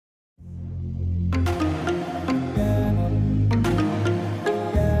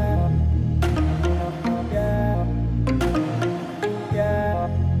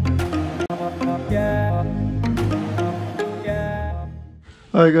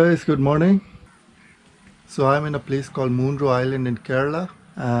Hi guys, good morning. So I'm in a place called Munroe Island in Kerala,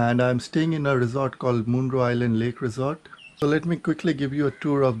 and I'm staying in a resort called Munroe Island Lake Resort. So let me quickly give you a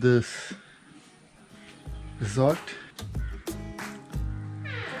tour of this resort.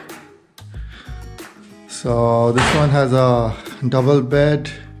 So this one has a double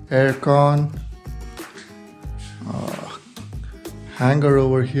bed, aircon, hanger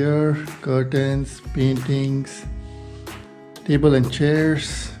over here, curtains, paintings, table and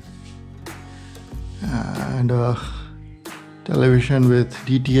chairs, and a television with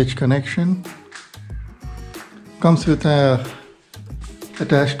DTH connection. Comes with a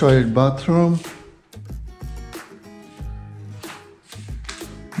attached toilet bathroom.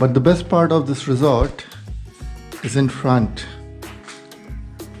 But the best part of this resort is in front.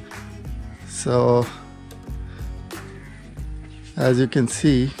 So as you can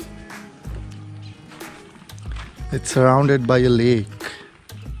see, it's surrounded by a lake,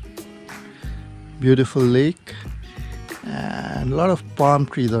 beautiful lake, and a lot of palm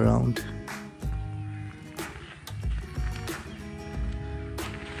trees around.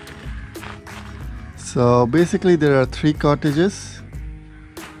 So basically there are 3 cottages,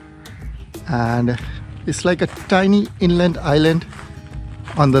 and it's like a tiny inland island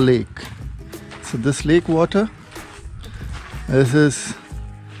on the lake. So this lake water, this is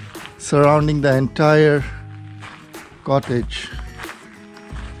surrounding the entire cottage.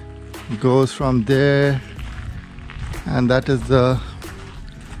 It goes from there, and that is the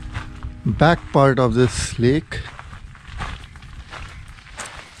back part of this lake.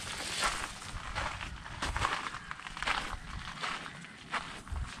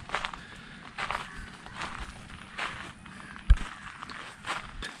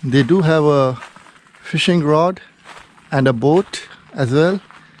 They do have a fishing rod and a boat as well.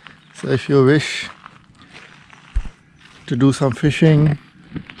 So if you wish to do some fishing,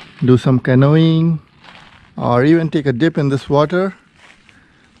 do some canoeing, or even take a dip in this water,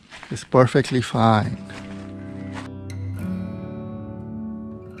 it's perfectly fine.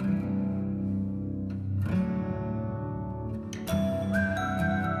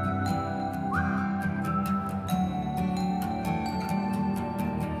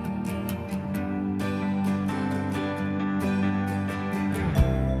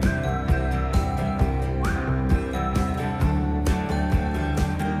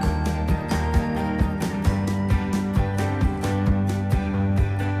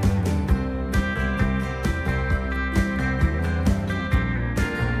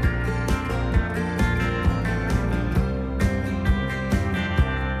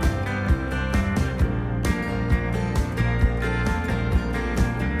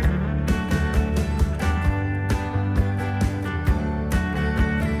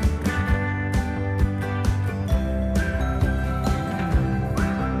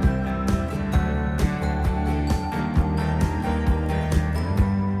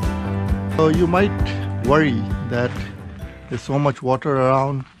 So you might worry that there's so much water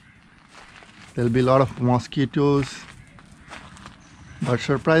around, there'll be a lot of mosquitoes, but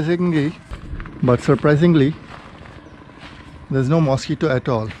surprisingly there's no mosquito at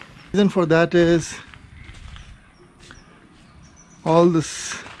all. The reason for that is all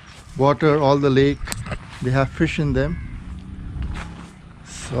this water, all the lake, they have fish in them,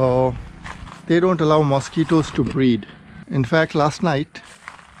 so they don't allow mosquitoes to breed. In fact, last night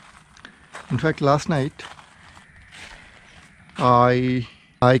I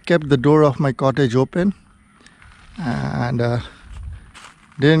kept the door of my cottage open and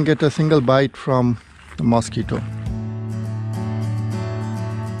didn't get a single bite from the mosquito.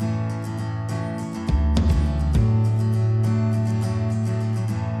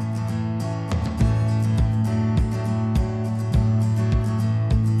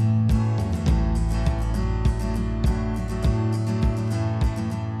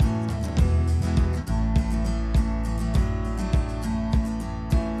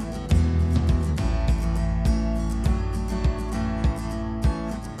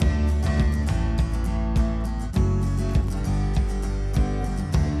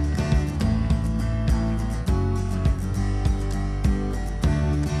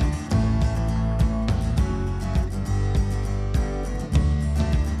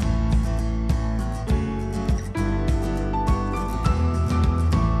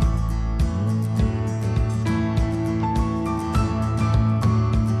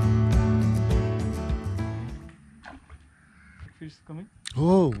 Fish coming.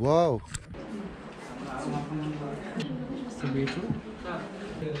 Oh wow!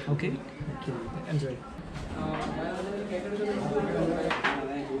 Okay. Enjoy.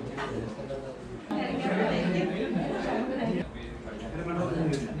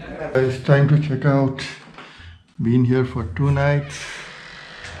 It's time to check out. Been here for 2 nights,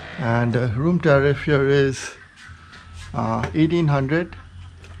 and room tariff here is 1800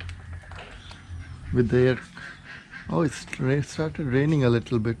 with their. Oh, it's started raining a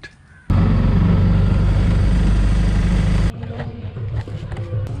little bit.